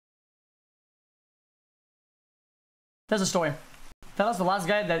There's a story. Tell us the last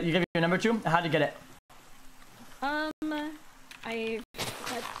guy that you gave your number to. How'd you get it? That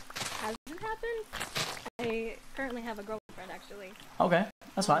hasn't happened. I currently have a girlfriend, actually. Okay,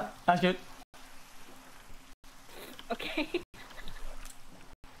 that's fine. That's good. Okay.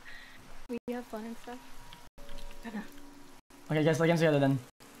 We have fun and stuff. Okay, guys, play games together then.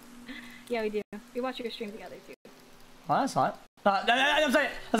 Yeah, we do. We watch your stream together too. Oh, that's fine. I'm sorry.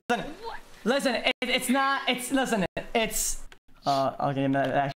 Listen, it's not. Listen. It's. Okay, that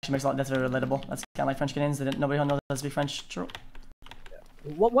actually makes a lot. That's very relatable. That's kind of like French Canadians. Nobody knows how to speak French. True.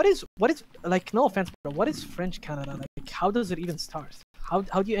 What is like? No offense, bro. What is French Canada like? How does it even start? How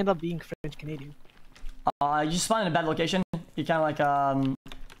do you end up being French Canadian? You just find in a bad location. You kind of like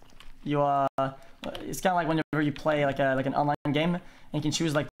it's kind of like whenever you play like an online game, and you can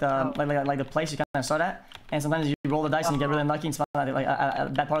choose like the like the place you kind of start at, and sometimes you roll the dice and you get really unlucky and spawn at like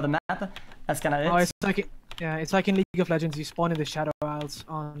that part of the map. That's kind of it. Oh, it's like it's like in League of Legends. You spawn in the Shadow Isles.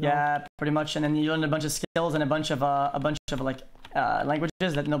 Yeah, pretty much, and then you learn a bunch of skills and a bunch of like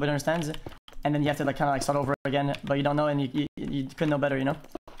languages that nobody understands, and then you have to like kind of like start over again, but you don't know, and you couldn't know better, you know?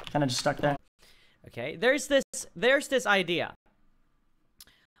 Kind of just stuck there. Okay, there's this idea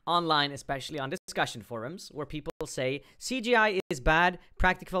online, especially on discussion forums, where people say CGI is bad,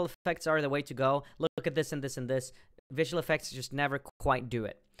 practical effects are the way to go. Look at this and this and this. Visual effects just never quite do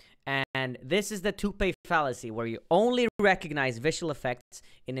it. And this is the toupee fallacy, where you only recognize visual effects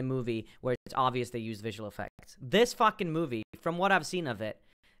in a movie where it's obvious they use visual effects. This fucking movie, from what I've seen of it,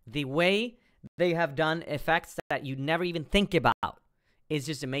 the way they have done effects that you never even think about is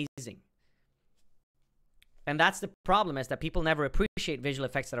just amazing. And that's the problem, is that people never appreciate visual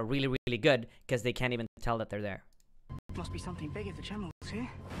effects that are really, really good because they can't even tell that they're there. Must be something big at the channels here.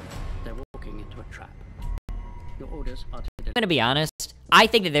 They're walking into a trap. Your orders are to... I'm gonna be honest, I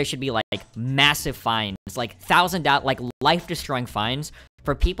think that there should be like massive fines, like $1,000, like life-destroying fines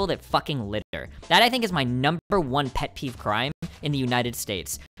for people that fucking litter. That I think is my #1 pet peeve crime in the United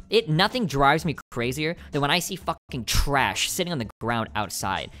States. Nothing drives me crazier than when I see fucking trash sitting on the ground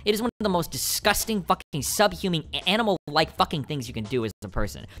outside. It is one of the most disgusting fucking subhuman animal-like fucking things you can do as a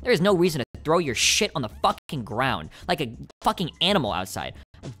person. There is no reason to throw your shit on the fucking ground like a fucking animal outside.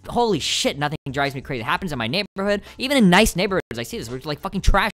 Holy shit, nothing drives me crazy. It happens in my neighborhood. Even in nice neighborhoods, I see this, where it's like fucking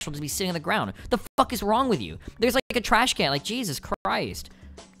trash will just be sitting on the ground. What the fuck is wrong with you? There's like a trash can, like Jesus Christ.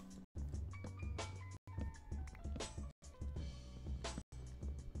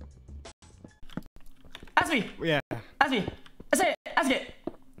 Ask me! Yeah. Ask me! Ask it!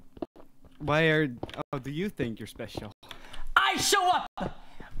 Why are... Oh, do you think you're special? I show up!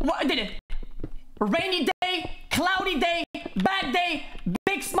 What did it? Rainy day, cloudy day, bad day,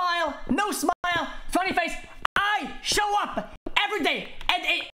 big smile, no smile, funny face. I show up every day, and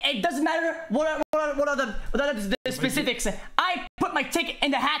it doesn't matter what are the specifics. I put my ticket in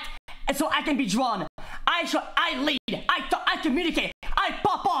the hat, and so I can be drawn. I lead. I communicate. I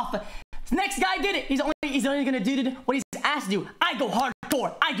pop off. Next guy did it. He's only gonna do what he's asked to do. I go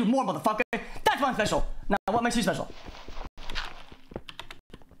hardcore. I do more, motherfucker. That's why I'm special. Now, what makes you special?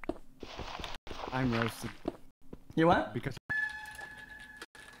 I'm roasted. You what? Because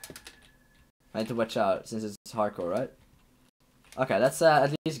I need to watch out since it's hardcore, right? Okay, let's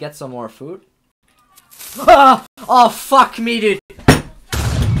at least get some more food. Ah! Oh, fuck me, dude!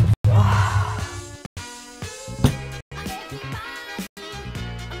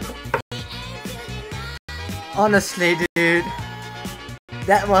 Honestly, dude,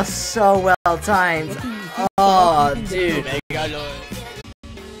 that was so well timed. Oh, dude.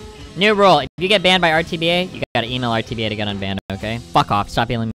 New rule, if you get banned by RTBA, you gotta email RTBA to get unbanned, okay? Fuck off,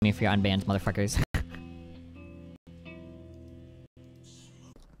 stop emailing me for your unbanned, motherfuckers.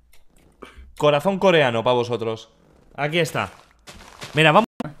 Corazón coreano para vosotros. Aquí está. Mira, vamos.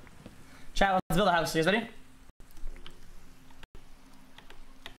 Chat, let's build a house. You guys ready?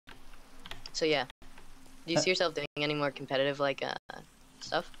 So yeah, do you see yourself doing any more competitive like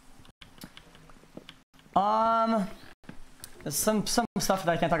stuff? There's some stuff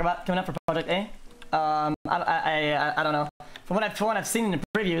that I can't talk about coming up for Project A. I don't know. From what I've seen in the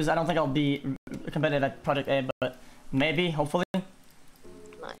previews, I don't think I'll be competitive at Project A, but maybe, hopefully.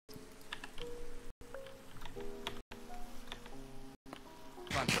 Nice.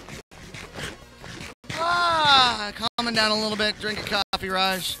 Calming down a little bit. Drink a coffee,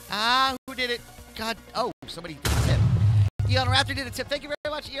 Raj. Who did it? God. Oh, somebody did a tip. EonRaptor did a tip. Thank you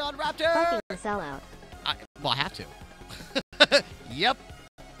very much, EonRaptor. Fucking sellout. Well, I have to. Yep.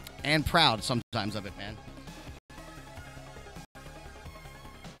 And proud sometimes of it, man.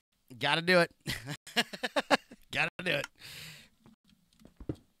 Gotta do it. Gotta do it.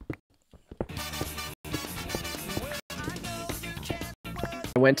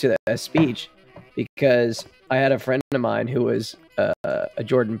 went to a speech because I had a friend of mine who was a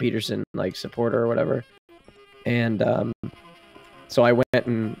Jordan Peterson like supporter or whatever, and so I went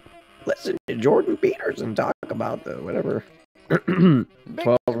and listened to Jordan Peterson talk about the whatever 12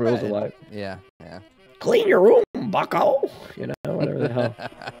 rules of life. Yeah. Clean your room, bucko. You know, whatever the hell.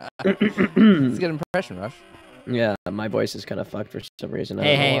 It's a good impression, Rush. Yeah, my voice is kind of fucked for some reason. I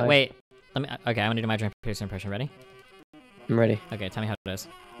don't know Hey, why. wait. Let me. Okay, I'm gonna do my Jordan Peterson impression. Ready? I'm ready. Okay, tell me how it is.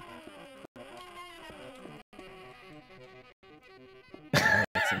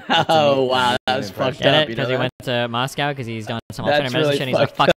 Oh wow, that was fucked Get up. it? Because he went to Moscow because he's doing some That's alternate medicine. really He's in a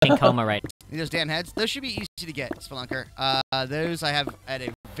fucking coma right now. Those damn heads. Those should be easy to get, Spelunker. Those I have at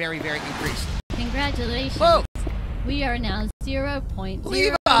a very, very increased. Congratulations. Whoa! We are now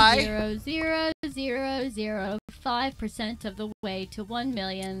 0.0000005% of the way to 1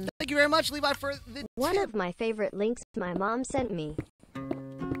 million. Thank you very much, Levi, for the One of my favorite links my mom sent me.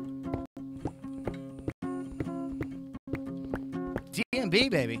 DMB,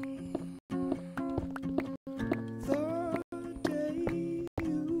 baby.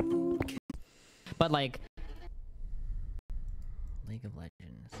 But like, League of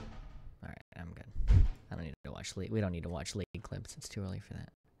Legends. All right, I'm good. I don't need to watch League. We don't need to watch League clips. It's too early for that.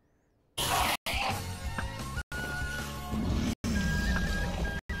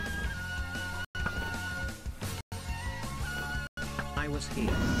 I was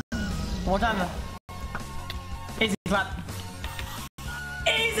here. One more time. Easy clap.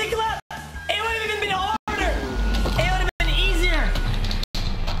 Easy clap! It would have even been harder! It would have been easier!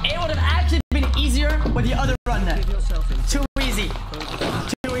 It would have actually been easier with the other run. Too easy.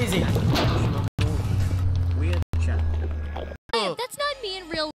 Too easy. That's not me in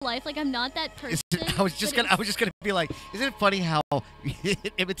real life. Like, I'm not that person. I was just gonna be like, isn't it funny how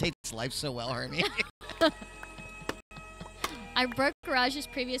it imitates life so well, Hermie? I broke Garaj's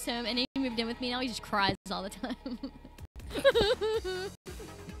previous home, and he moved in with me. Now he just cries all the time.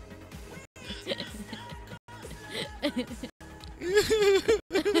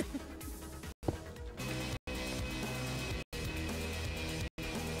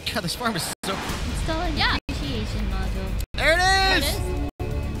 God, this farm is so. Install an appreciation module. There it is!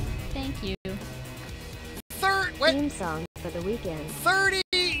 Thank you. Theme song for the weekend. $30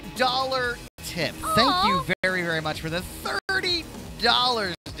 tip. Thank you very, very much for the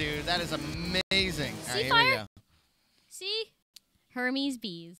 $30, dude. That is amazing. All right, here we go. See? Hermes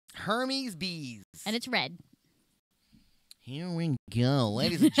bees. Hermes bees. And it's red. Here we go,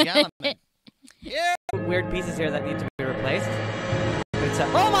 ladies and gentlemen. Yeah. Weird pieces here that need to be replaced. It's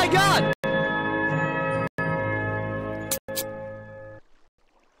oh my god!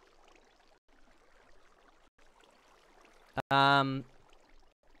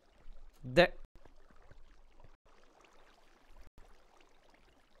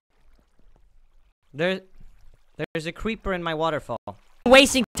 There's a creeper in my waterfall.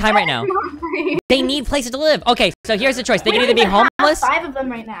 Wasting time right now. They need places to live. Okay, so here's the choice. They can either be homeless. 5 of them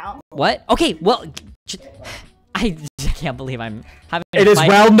right now. What? Okay, well, I can't believe I'm having. It is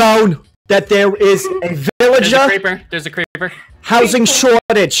well known that there is a villager. There's a creeper. Housing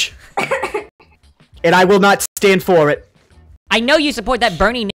shortage, and I will not stand for it. I know you support that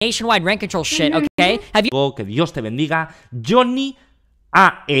Bernie nationwide rent control shit, okay? Have you? Que Dios te bendiga. Johnny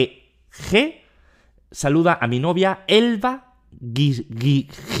AEG saluda a mi novia Elba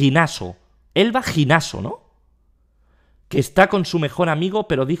Ginaso. Elba Ginaso, ¿no? Que está con su mejor amigo,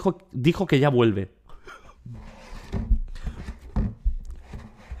 pero dijo que ya vuelve.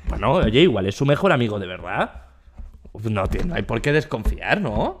 Bueno, oye, igual es su mejor amigo de verdad. No hay por qué desconfiar,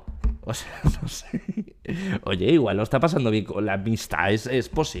 ¿no? O sea, no sé. Oye, igual lo está pasando bien con la amistad. Es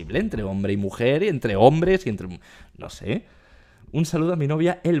posible entre hombre y mujer, y entre hombres y entre... No sé. Un saludo a mi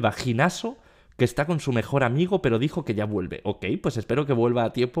novia Elba Ginaso, que está con su mejor amigo, pero dijo que ya vuelve. Ok, pues espero que vuelva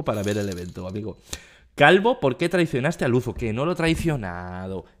a tiempo para ver el evento, amigo. Calvo, ¿por qué traicionaste a Luzo? Que no lo he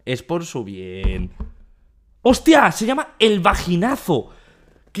traicionado. Es por su bien. ¡Hostia! Se llama El Vaginazo.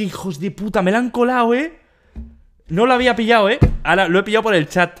 ¡Qué hijos de puta! Me la han colado, ¿eh? No lo había pillado, ¿eh? Ahora lo he pillado por el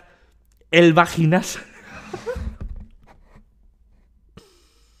chat. El Vaginazo.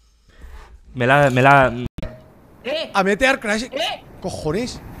 Me la... A meter Crash.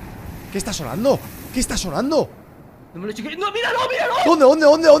 ¿Cojones? ¿Qué está sonando? ¿Qué está sonando? No me lo estoy... ¡No, míralo, míralo! ¿Dónde,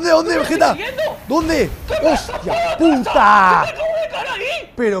 Vegeta? ¿Dónde? ¡Hostia puta!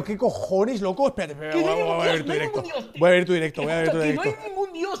 Pero qué cojones, loco. Espérate, voy a ver tu directo. Voy a ver tu directo. Voy a ver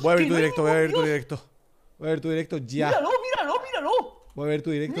tu directo ya. Míralo. Voy a ver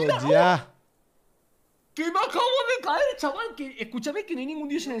tu directo ya. ¡Que me acabo de caer, chaval. Que, escúchame, que no hay ningún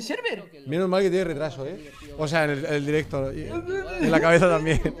dios en el server. Menos mal que tiene retraso, O sea, en el directo. Y en la cabeza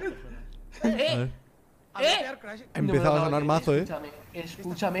también. Empezaba a sonar mazo,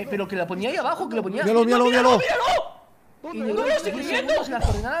 Escúchame, pero que la ponía ahí abajo, que lo ponía. Míralo. Y no lo estoy creyendo. Las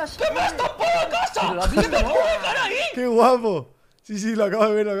coordenadas. ¡Que me has tapado la casa! Pero la vida me puede estar ahí. ¡Qué guapo! Sí, lo acabo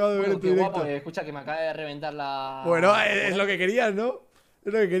de ver, en tu Qué directo. guapo, escucha, que me acaba de reventar la. Bueno, es lo que querías, ¿no?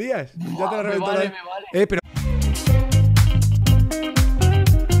 Es lo que querías. Ya te lo reventó. Me vale. Pero